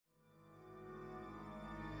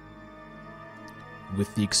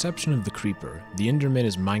With the exception of the Creeper, the Enderman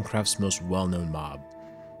is Minecraft's most well-known mob.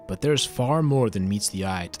 But there's far more than meets the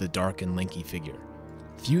eye to the dark and lanky figure.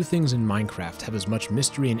 Few things in Minecraft have as much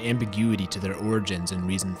mystery and ambiguity to their origins and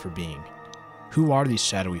reason for being. Who are these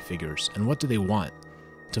shadowy figures, and what do they want?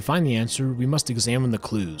 To find the answer, we must examine the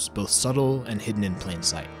clues, both subtle and hidden in plain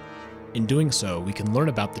sight. In doing so, we can learn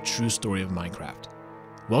about the true story of Minecraft.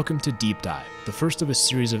 Welcome to Deep Dive, the first of a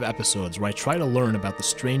series of episodes where I try to learn about the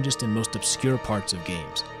strangest and most obscure parts of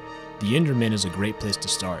games. The Endermen is a great place to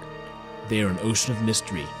start. They are an ocean of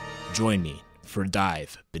mystery. Join me for a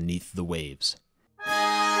dive beneath the waves.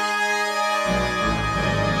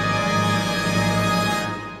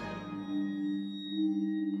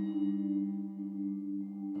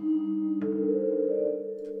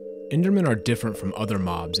 Endermen are different from other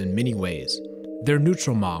mobs in many ways. They're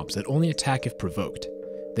neutral mobs that only attack if provoked.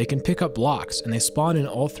 They can pick up blocks, and they spawn in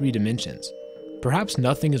all 3 dimensions. Perhaps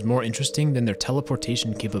nothing is more interesting than their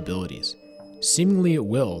teleportation capabilities. Seemingly at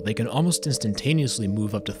will, they can almost instantaneously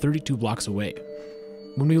move up to 32 blocks away.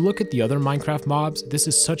 When we look at the other Minecraft mobs, this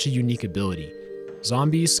is such a unique ability.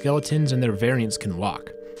 Zombies, skeletons, and their variants can walk.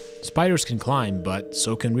 Spiders can climb, but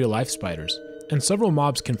so can real-life spiders. And several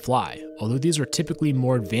mobs can fly, although these are typically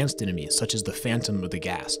more advanced enemies such as the Phantom or the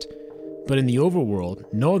Ghast. But in the overworld,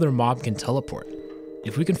 no other mob can teleport.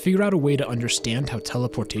 If we can figure out a way to understand how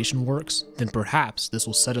teleportation works, then perhaps this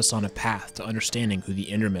will set us on a path to understanding who the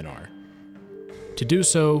Endermen are. To do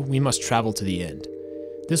so, we must travel to the end.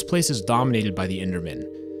 This place is dominated by the Endermen,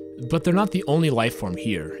 but they're not the only life form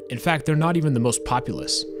here. In fact, they're not even the most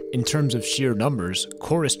populous. In terms of sheer numbers,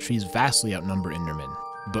 chorus trees vastly outnumber Endermen.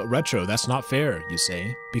 But Retro, that's not fair, you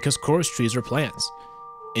say, because chorus trees are plants.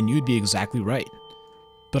 And you'd be exactly right.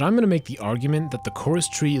 But I'm going to make the argument that the chorus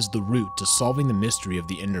tree is the root to solving the mystery of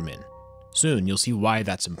the Endermen. Soon, you'll see why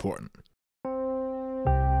that's important.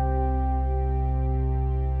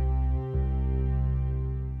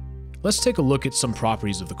 Let's take a look at some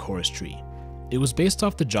properties of the chorus tree. It was based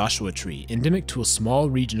off the Joshua tree, endemic to a small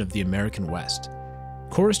region of the American West.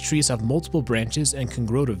 Chorus trees have multiple branches and can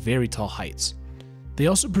grow to very tall heights. They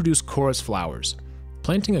also produce chorus flowers.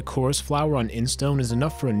 Planting a chorus flower on endstone is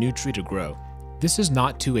enough for a new tree to grow. This is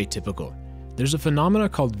not too atypical. There's a phenomena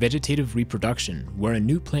called vegetative reproduction, where a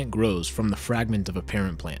new plant grows from the fragment of a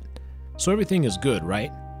parent plant. So everything is good,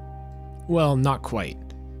 right? Well, not quite.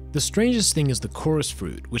 The strangest thing is the chorus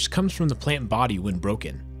fruit, which comes from the plant body when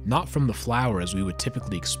broken, not from the flower as we would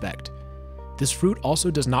typically expect. This fruit also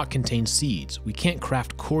does not contain seeds. We can't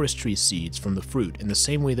craft chorus tree seeds from the fruit in the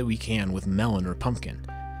same way that we can with melon or pumpkin.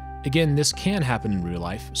 Again, this can happen in real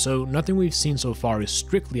life, so nothing we've seen so far is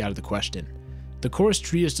strictly out of the question. The chorus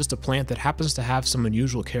tree is just a plant that happens to have some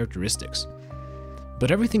unusual characteristics. But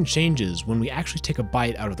everything changes when we actually take a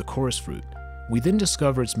bite out of the chorus fruit. We then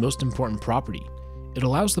discover its most important property. It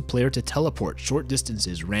allows the player to teleport short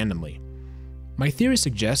distances randomly. My theory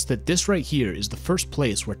suggests that this right here is the first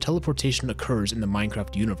place where teleportation occurs in the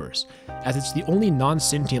Minecraft universe, as it's the only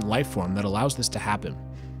non-sentient life form that allows this to happen.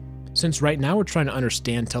 Since right now we're trying to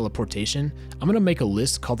understand teleportation, I'm going to make a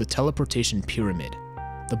list called the teleportation pyramid.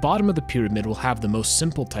 The bottom of the pyramid will have the most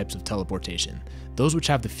simple types of teleportation, those which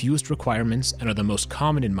have the fewest requirements and are the most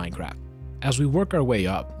common in Minecraft. As we work our way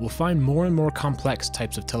up, we'll find more and more complex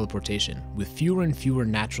types of teleportation, with fewer and fewer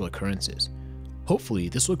natural occurrences. Hopefully,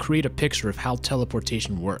 this will create a picture of how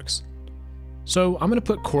teleportation works. So, I'm going to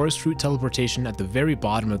put chorus fruit teleportation at the very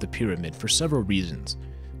bottom of the pyramid for several reasons.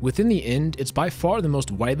 Within the end, it's by far the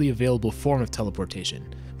most widely available form of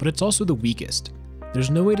teleportation, but it's also the weakest. There's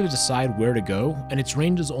no way to decide where to go, and its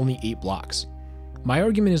range is only 8 blocks. My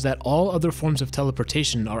argument is that all other forms of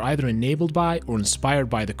teleportation are either enabled by or inspired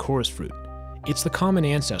by the chorus fruit. It's the common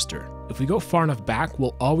ancestor. If we go far enough back,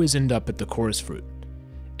 we'll always end up at the chorus fruit.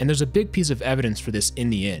 And there's a big piece of evidence for this in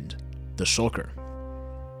the end: the shulker.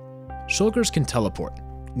 Shulkers can teleport.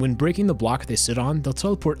 When breaking the block they sit on, they'll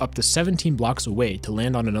teleport up to 17 blocks away to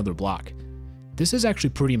land on another block. This is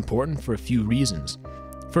actually pretty important for a few reasons.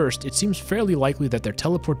 First, it seems fairly likely that their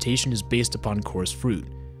teleportation is based upon chorus fruit.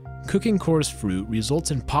 Cooking chorus fruit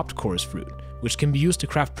results in popped chorus fruit, which can be used to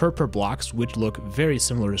craft purpur blocks which look very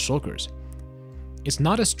similar to shulkers. It's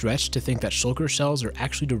not a stretch to think that shulker shells are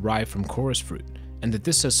actually derived from chorus fruit, and that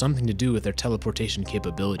this has something to do with their teleportation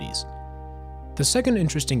capabilities. The second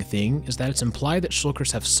interesting thing is that it's implied that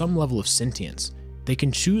shulkers have some level of sentience. They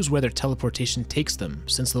can choose where their teleportation takes them,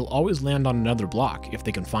 since they'll always land on another block if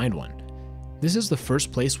they can find one. This is the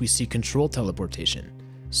first place we see controlled teleportation.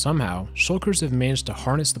 Somehow, shulkers have managed to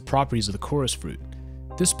harness the properties of the chorus fruit.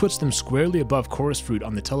 This puts them squarely above chorus fruit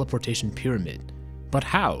on the teleportation pyramid. But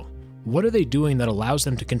how? What are they doing that allows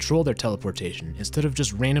them to control their teleportation instead of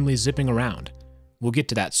just randomly zipping around? We'll get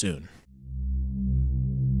to that soon.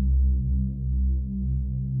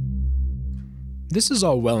 This is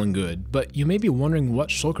all well and good, but you may be wondering what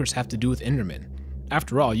shulkers have to do with Endermen.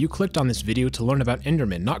 After all, you clicked on this video to learn about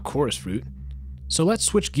Endermen, not chorus fruit. So let's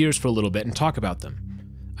switch gears for a little bit and talk about them.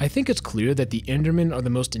 I think it's clear that the Endermen are the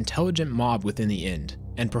most intelligent mob within the End,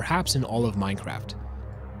 and perhaps in all of Minecraft.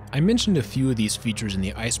 I mentioned a few of these features in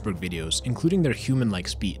the iceberg videos, including their human-like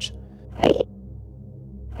speech.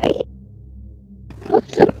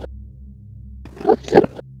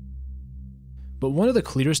 But one of the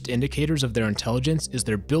clearest indicators of their intelligence is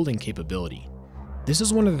their building capability. This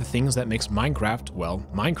is one of the things that makes Minecraft, well,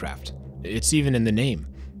 Minecraft. It's even in the name.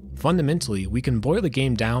 Fundamentally, we can boil the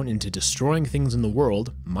game down into destroying things in the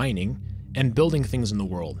world, mining, and building things in the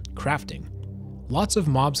world, crafting. Lots of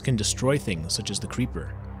mobs can destroy things, such as the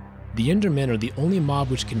creeper. The Endermen are the only mob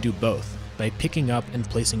which can do both, by picking up and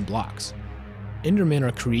placing blocks. Endermen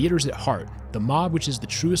are creators at heart, the mob which is the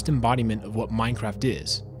truest embodiment of what Minecraft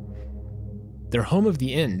is. Their home of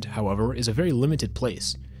the End, however, is a very limited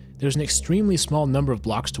place. There's an extremely small number of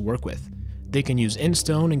blocks to work with. They can use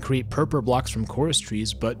endstone and create purple blocks from chorus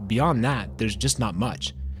trees, but beyond that, there's just not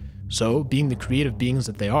much. So, being the creative beings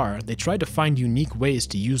that they are, they tried to find unique ways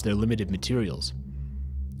to use their limited materials.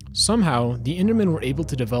 Somehow, the Endermen were able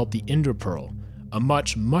to develop the Ender Pearl, a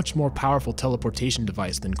much more powerful teleportation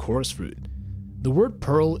device than chorus fruit. The word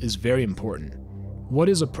pearl is very important. What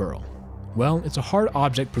is a pearl? Well, it's a hard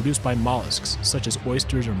object produced by mollusks, such as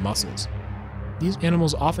oysters or mussels. These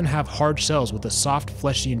animals often have hard shells with a soft,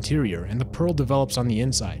 fleshy interior, and the pearl develops on the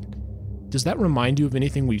inside. Does that remind you of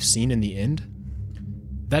anything we've seen in the End?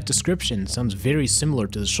 That description sounds very similar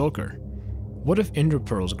to the shulker. What if ender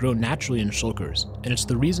pearls grow naturally in shulkers, and it's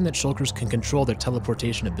the reason that shulkers can control their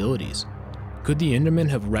teleportation abilities? Could the Endermen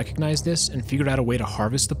have recognized this and figured out a way to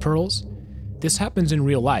harvest the pearls? This happens in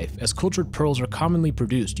real life, as cultured pearls are commonly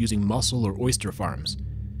produced using mussel or oyster farms.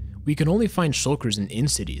 We can only find shulkers in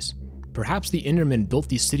cities. Perhaps the Endermen built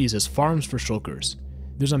these cities as farms for shulkers.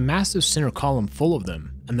 There's a massive center column full of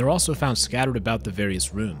them, and they're also found scattered about the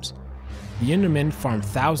various rooms. The Endermen farmed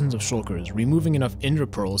thousands of shulkers, removing enough ender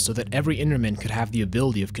pearls so that every Enderman could have the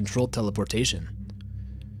ability of controlled teleportation.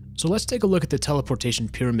 So let's take a look at the teleportation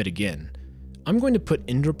pyramid again. I'm going to put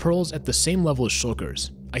ender pearls at the same level as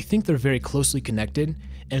shulkers. I think they're very closely connected,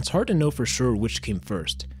 and it's hard to know for sure which came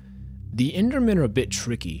first. The Endermen are a bit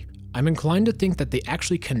tricky. I'm inclined to think that they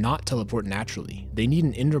actually cannot teleport naturally. They need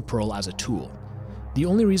an ender pearl as a tool. The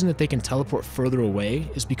only reason that they can teleport further away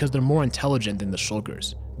is because they're more intelligent than the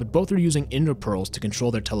shulkers, but both are using ender pearls to control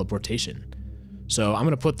their teleportation. So I'm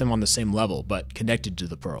going to put them on the same level, but connected to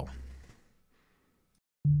the pearl.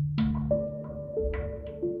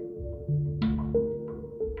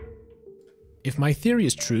 If my theory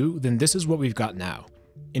is true, then this is what we've got now.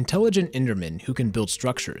 Intelligent Endermen who can build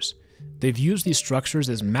structures. They've used these structures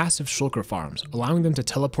as massive shulker farms, allowing them to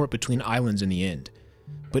teleport between islands in the End.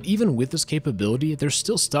 But even with this capability, they're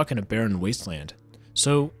still stuck in a barren wasteland.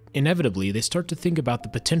 So, inevitably, they start to think about the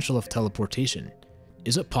potential of teleportation.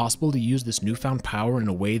 Is it possible to use this newfound power in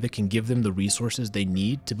a way that can give them the resources they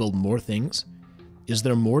need to build more things? Is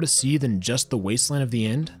there more to see than just the wasteland of the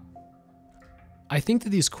End? I think that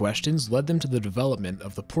these questions led them to the development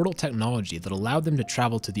of the portal technology that allowed them to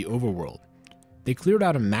travel to the overworld. They cleared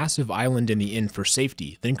out a massive island in the End for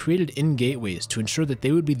safety, then created in-gateways to ensure that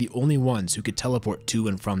they would be the only ones who could teleport to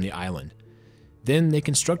and from the island. Then they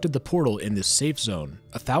constructed the portal in this safe zone,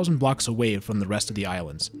 1,000 blocks away from the rest of the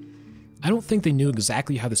islands. I don't think they knew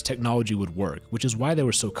exactly how this technology would work, which is why they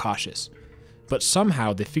were so cautious. But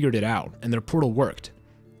somehow they figured it out, and their portal worked.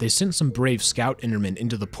 They sent some brave scout Endermen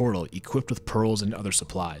into the portal equipped with pearls and other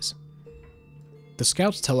supplies. The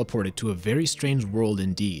scouts teleported to a very strange world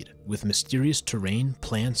indeed, with mysterious terrain,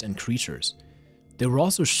 plants, and creatures. They were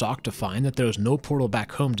also shocked to find that there was no portal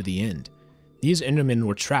back home to the End. These Endermen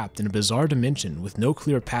were trapped in a bizarre dimension with no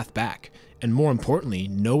clear path back, and more importantly,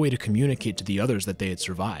 no way to communicate to the others that they had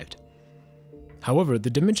survived. However, the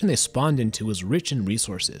dimension they spawned into was rich in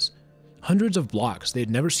resources. Hundreds of blocks they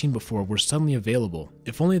had never seen before were suddenly available,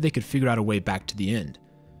 if only they could figure out a way back to the End.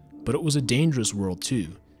 But it was a dangerous world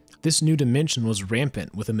too. This new dimension was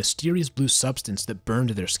rampant with a mysterious blue substance that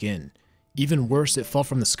burned their skin. Even worse, it fell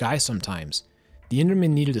from the sky sometimes. The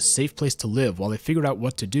Endermen needed a safe place to live while they figured out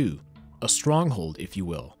what to do. A stronghold, if you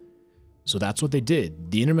will. So that's what they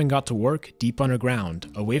did. The Endermen got to work deep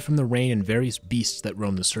underground, away from the rain and various beasts that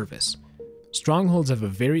roam the surface. Strongholds have a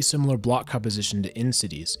very similar block composition to End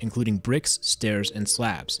cities, including bricks, stairs, and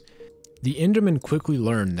slabs. The Endermen quickly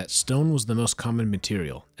learned that stone was the most common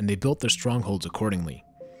material, and they built their strongholds accordingly.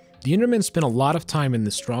 The Endermen spent a lot of time in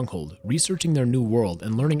this stronghold, researching their new world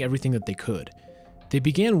and learning everything that they could. They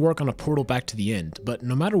began work on a portal back to the end, but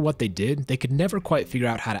no matter what they did, they could never quite figure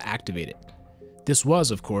out how to activate it. This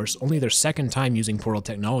was, of course, only their second time using portal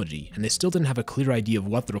technology, and they still didn't have a clear idea of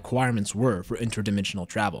what the requirements were for interdimensional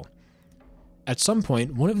travel. At some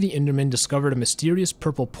point, one of the Endermen discovered a mysterious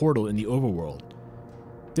purple portal in the overworld.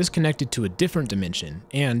 This connected to a different dimension,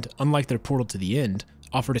 and, unlike their portal to the end,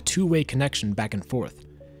 offered a two-way connection back and forth.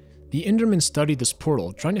 The Endermen studied this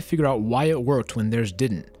portal, trying to figure out why it worked when theirs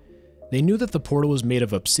didn't. They knew that the portal was made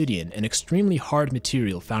of obsidian, an extremely hard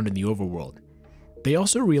material found in the overworld. They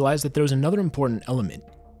also realized that there was another important element: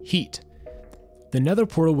 heat. The nether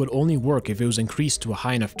portal would only work if it was increased to a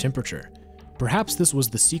high enough temperature. Perhaps this was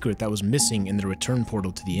the secret that was missing in the return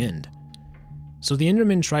portal to the end. So the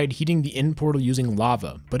Endermen tried heating the end portal using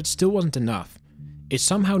lava, but it still wasn't enough. It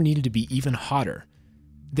somehow needed to be even hotter.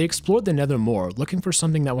 They explored the nether more, looking for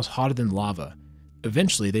something that was hotter than lava.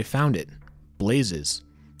 Eventually they found it: blazes.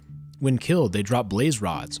 When killed, they dropped blaze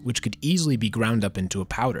rods, which could easily be ground up into a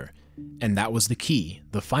powder. And that was the key,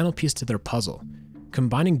 the final piece to their puzzle.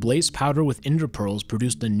 Combining blaze powder with ender pearls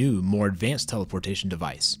produced a new, more advanced teleportation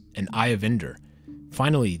device, an Eye of Ender.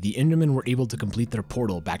 Finally, the Endermen were able to complete their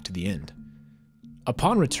portal back to the end.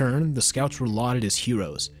 Upon return, the scouts were lauded as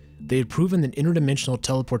heroes. They had proven that interdimensional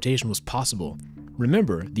teleportation was possible.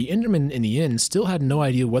 Remember, the Endermen in the end still had no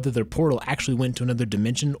idea whether their portal actually went to another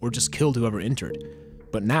dimension or just killed whoever entered.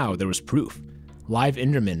 But now there was proof: live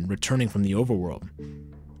Endermen returning from the overworld.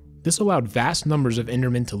 This allowed vast numbers of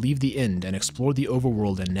Endermen to leave the end and explore the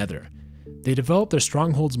overworld and nether. They developed their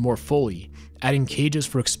strongholds more fully, adding cages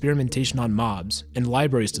for experimentation on mobs, and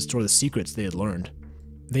libraries to store the secrets they had learned.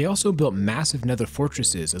 They also built massive nether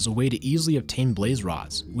fortresses as a way to easily obtain blaze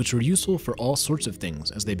rods, which were useful for all sorts of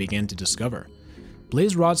things as they began to discover.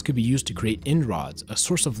 Blaze rods could be used to create end rods, a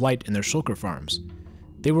source of light in their shulker farms.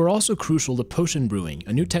 They were also crucial to potion brewing,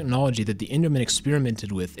 a new technology that the Endermen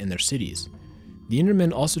experimented with in their cities. The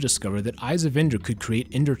Endermen also discovered that Eyes of Ender could create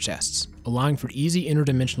ender chests, allowing for easy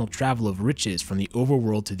interdimensional travel of riches from the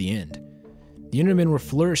overworld to the end. The Endermen were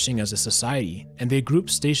flourishing as a society, and they had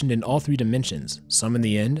groups stationed in all three dimensions, some in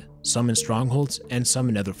the end, some in strongholds, and some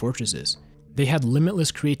in other fortresses. They had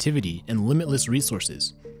limitless creativity and limitless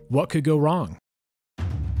resources. What could go wrong?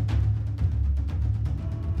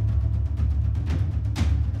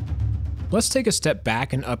 Let's take a step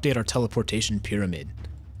back and update our teleportation pyramid.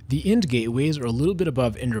 The end gateways are a little bit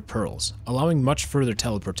above ender pearls, allowing much further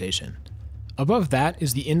teleportation. Above that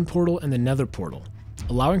is the end portal and the nether portal,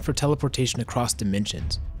 allowing for teleportation across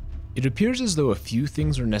dimensions. It appears as though a few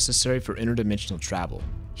things are necessary for interdimensional travel: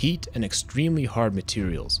 heat and extremely hard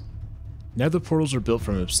materials. Nether portals are built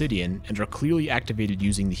from obsidian and are clearly activated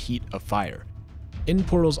using the heat of fire. End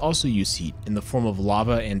portals also use heat in the form of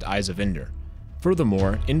lava and Eyes of Ender.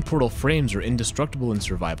 Furthermore, end portal frames are indestructible in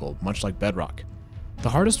survival, much like bedrock. The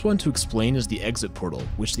hardest one to explain is the exit portal,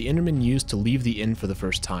 which the Endermen use to leave the end for the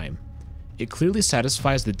first time. It clearly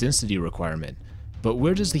satisfies the density requirement, but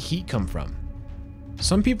where does the heat come from?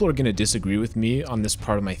 Some people are going to disagree with me on this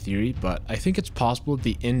part of my theory, but I think it's possible that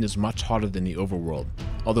the end is much hotter than the overworld,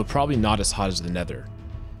 although probably not as hot as the nether.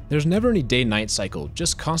 There's never any day-night cycle,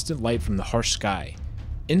 just constant light from the harsh sky.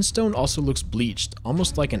 Endstone also looks bleached,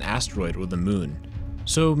 almost like an asteroid or the moon.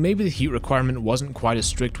 So maybe the heat requirement wasn't quite as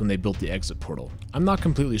strict when they built the exit portal. I'm not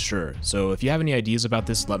completely sure, so if you have any ideas about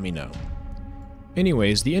this, let me know.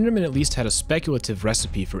 Anyways, the Endermen at least had a speculative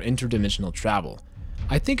recipe for interdimensional travel.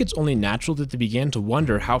 I think it's only natural that they began to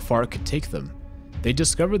wonder how far it could take them. They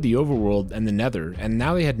discovered the overworld and the nether, and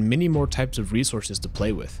now they had many more types of resources to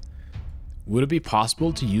play with. Would it be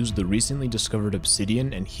possible to use the recently discovered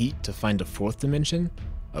obsidian and heat to find a fourth dimension?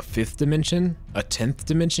 A fifth dimension? A 10th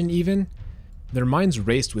dimension even? Their minds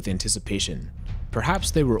raced with anticipation.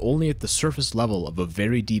 Perhaps they were only at the surface level of a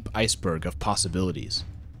very deep iceberg of possibilities.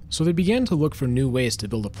 So they began to look for new ways to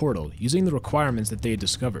build a portal using the requirements that they had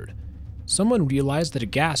discovered. Someone realized that a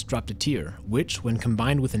gas dropped a tear, which, when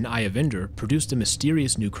combined with an Eye of Ender, produced a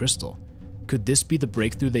mysterious new crystal. Could this be the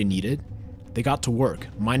breakthrough they needed? They got to work,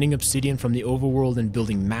 mining obsidian from the overworld and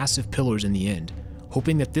building massive pillars in the end,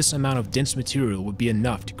 hoping that this amount of dense material would be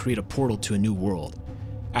enough to create a portal to a new world.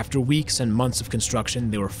 After weeks and months of construction,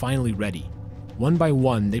 they were finally ready. One by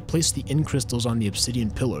one, they placed the end crystals on the obsidian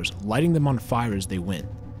pillars, lighting them on fire as they went.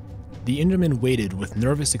 The Endermen waited with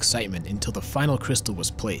nervous excitement until the final crystal was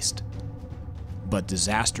placed. But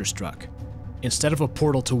disaster struck. Instead of a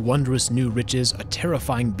portal to wondrous new riches, a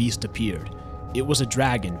terrifying beast appeared. It was a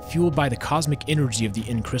dragon, fueled by the cosmic energy of the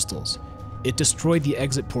end crystals. It destroyed the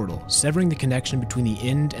exit portal, severing the connection between the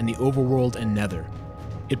end and the overworld and nether.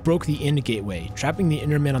 It broke the end gateway, trapping the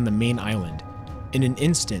Endermen on the main island. In an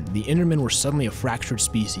instant, the Endermen were suddenly a fractured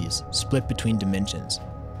species, split between dimensions.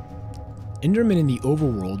 Endermen in the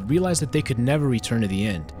overworld realized that they could never return to the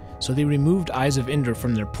end, so they removed Eyes of Ender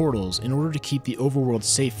from their portals in order to keep the overworld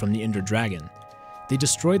safe from the Ender Dragon. They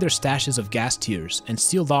destroyed their stashes of gas tiers and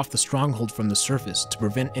sealed off the stronghold from the surface to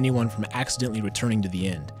prevent anyone from accidentally returning to the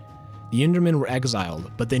end. The Endermen were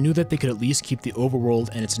exiled, but they knew that they could at least keep the overworld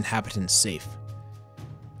and its inhabitants safe.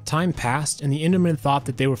 Time passed, and the Endermen thought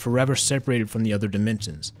that they were forever separated from the other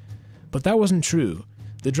dimensions. But that wasn't true.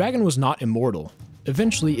 The dragon was not immortal.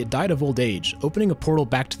 Eventually, it died of old age, opening a portal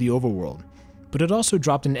back to the overworld. But it also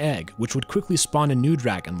dropped an egg, which would quickly spawn a new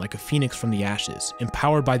dragon like a phoenix from the ashes,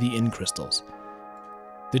 empowered by the End Crystals.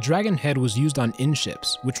 The dragon head was used on End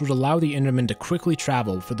ships, which would allow the Endermen to quickly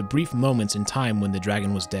travel for the brief moments in time when the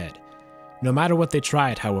dragon was dead. No matter what they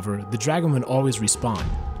tried, however, the dragon would always respawn.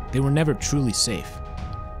 They were never truly safe.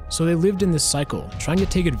 So they lived in this cycle, trying to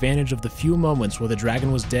take advantage of the few moments where the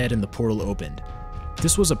dragon was dead and the portal opened.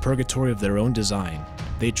 This was a purgatory of their own design.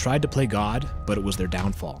 They tried to play God, but it was their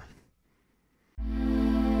downfall.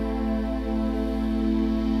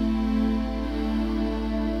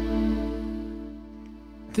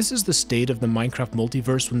 This is the state of the Minecraft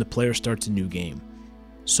multiverse when the player starts a new game.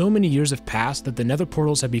 So many years have passed that the nether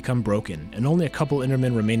portals have become broken, and only a couple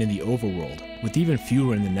Endermen remain in the overworld, with even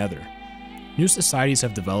fewer in the nether. New societies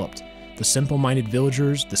have developed: the simple-minded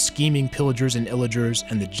villagers, the scheming pillagers and illagers,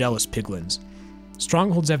 and the jealous piglins.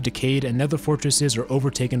 Strongholds have decayed, and nether fortresses are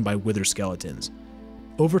overtaken by wither skeletons.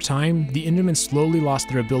 Over time, the Endermen slowly lost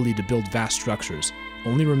their ability to build vast structures,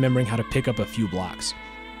 only remembering how to pick up a few blocks.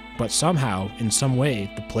 But somehow, in some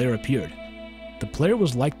way, the player appeared. The player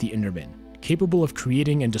was like the Endermen, capable of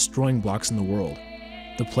creating and destroying blocks in the world.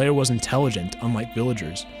 The player was intelligent, unlike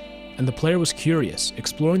villagers, and the player was curious,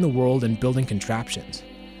 exploring the world and building contraptions.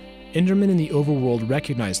 Endermen in the overworld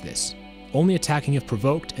recognized this, only attacking if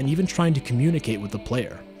provoked and even trying to communicate with the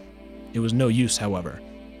player. It was no use, however.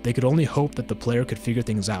 They could only hope that the player could figure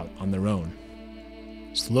things out on their own.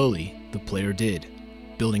 Slowly, the player did,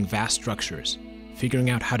 building vast structures, figuring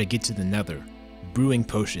out how to get to the nether, brewing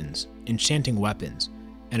potions, enchanting weapons,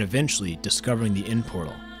 and eventually discovering the end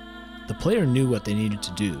portal. The player knew what they needed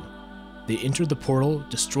to do. They entered the portal,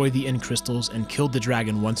 destroyed the end crystals, and killed the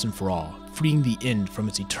dragon once and for all, freeing the end from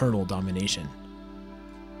its eternal domination.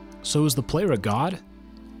 So is the player a god?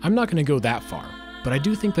 I'm not going to go that far, but I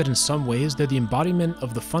do think that in some ways they're the embodiment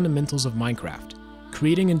of the fundamentals of Minecraft,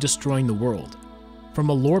 creating and destroying the world. From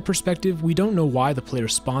a lore perspective, we don't know why the player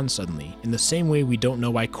spawned suddenly, in the same way we don't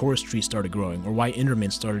know why Chorus Tree started growing or why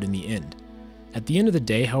Enderman started in the end. At the end of the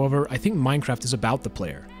day, however, I think Minecraft is about the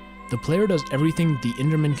player. The player does everything the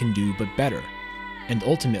Enderman can do, but better. And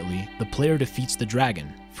ultimately, the player defeats the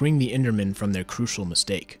dragon, freeing the Endermen from their crucial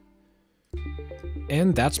mistake.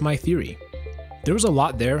 And that's my theory. There was a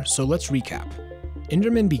lot there, so let's recap.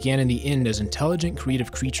 Endermen began in the end as intelligent,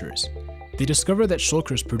 creative creatures. They discovered that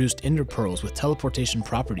shulkers produced ender pearls with teleportation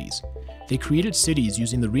properties. They created cities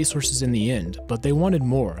using the resources in the end, but they wanted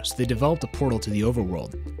more, so they developed a portal to the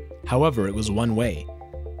overworld. However, it was one way.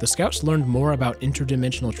 The scouts learned more about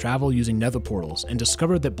interdimensional travel using nether portals and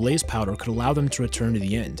discovered that blaze powder could allow them to return to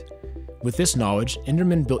the end. With this knowledge,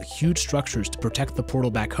 Endermen built huge structures to protect the portal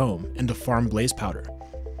back home and to farm blaze powder.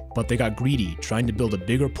 But they got greedy, trying to build a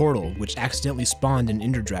bigger portal, which accidentally spawned an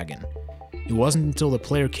ender dragon. It wasn't until the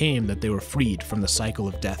player came that they were freed from the cycle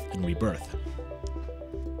of death and rebirth.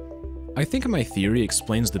 I think my theory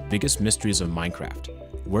explains the biggest mysteries of Minecraft.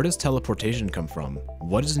 Where does teleportation come from?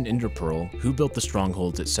 What is an ender pearl? Who built the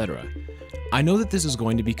strongholds, etc.? I know that this is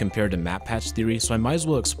going to be compared to map patch theory, so I might as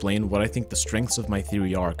well explain what I think the strengths of my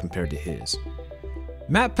theory are compared to his.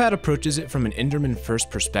 MapPat approaches it from an Enderman first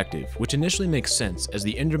perspective, which initially makes sense as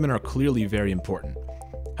the Endermen are clearly very important.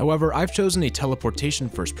 However, I've chosen a teleportation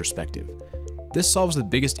first perspective. This solves the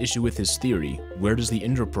biggest issue with his theory: where does the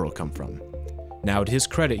ender pearl come from? Now, to his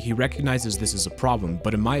credit, he recognizes this as a problem,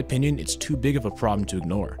 but in my opinion, it's too big of a problem to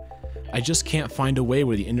ignore. I just can't find a way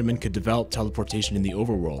where the Enderman could develop teleportation in the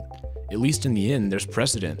overworld. At least in the end, there's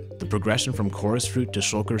precedent. The progression from chorus fruit to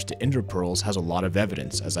shulkers to ender pearls has a lot of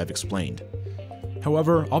evidence, as I've explained.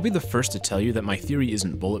 However, I'll be the first to tell you that my theory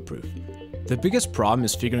isn't bulletproof. The biggest problem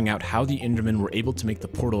is figuring out how the Endermen were able to make the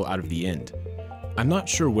portal out of the end. I'm not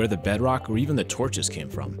sure where the bedrock or even the torches came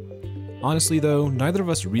from. Honestly though, neither of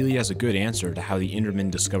us really has a good answer to how the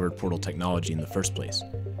Endermen discovered portal technology in the first place.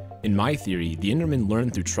 In my theory, the Endermen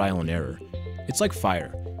learned through trial and error. It's like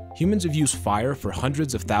fire. Humans have used fire for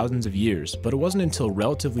hundreds of thousands of years, but it wasn't until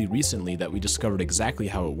relatively recently that we discovered exactly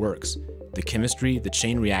how it works: the chemistry, the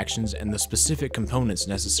chain reactions, and the specific components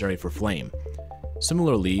necessary for flame.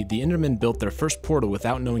 Similarly, the Endermen built their first portal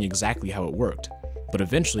without knowing exactly how it worked. but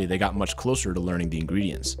eventually they got much closer to learning the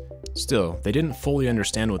ingredients. Still, they didn't fully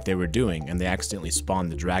understand what they were doing and they accidentally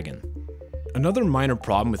spawned the dragon. Another minor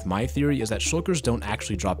problem with my theory is that shulkers don't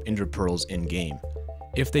actually drop ender pearls in-game.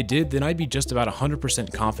 If they did, then I'd be just about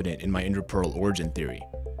 100% confident in my ender pearl origin theory.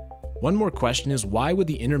 One more question is, why would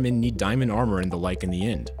the Endermen need diamond armor and the like in the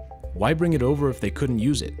end? Why bring it over if they couldn't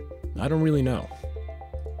use it? I don't really know.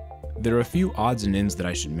 There are a few odds and ends that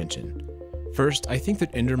I should mention. First, I think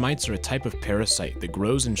that endermites are a type of parasite that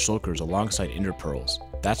grows in shulkers alongside ender pearls.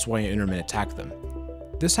 That's why endermen attack them.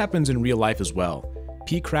 This happens in real life as well.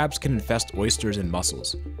 Pea crabs can infest oysters and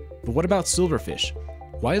mussels. But what about silverfish?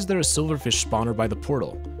 Why is there a silverfish spawner by the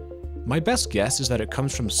portal? My best guess is that it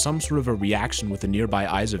comes from some sort of a reaction with the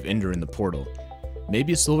nearby eyes of Ender in the portal.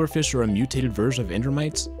 Maybe a silverfish are a mutated version of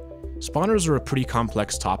endermites? Spawners are a pretty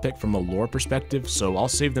complex topic from a lore perspective, so I'll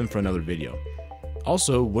save them for another video.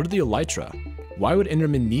 Also, what are the elytra? Why would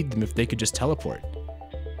endermen need them if they could just teleport?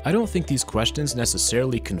 I don't think these questions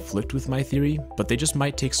necessarily conflict with my theory, but they just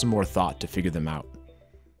might take some more thought to figure them out.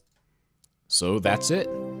 So that's it.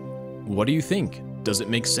 What do you think? Does it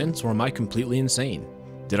make sense, or am I completely insane?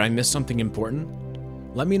 Did I miss something important?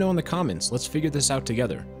 Let me know in the comments, let's figure this out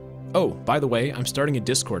together. Oh, by the way, I'm starting a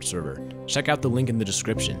Discord server. Check out the link in the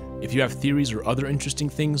description. If you have theories or other interesting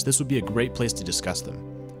things, this would be a great place to discuss them.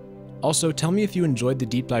 Also, tell me if you enjoyed the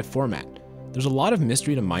deep dive format. There's a lot of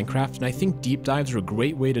mystery to Minecraft, and I think deep dives are a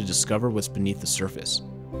great way to discover what's beneath the surface.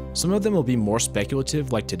 Some of them will be more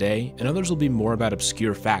speculative, like today, and others will be more about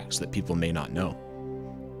obscure facts that people may not know.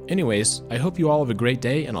 Anyways, I hope you all have a great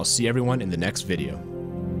day, and I'll see everyone in the next video.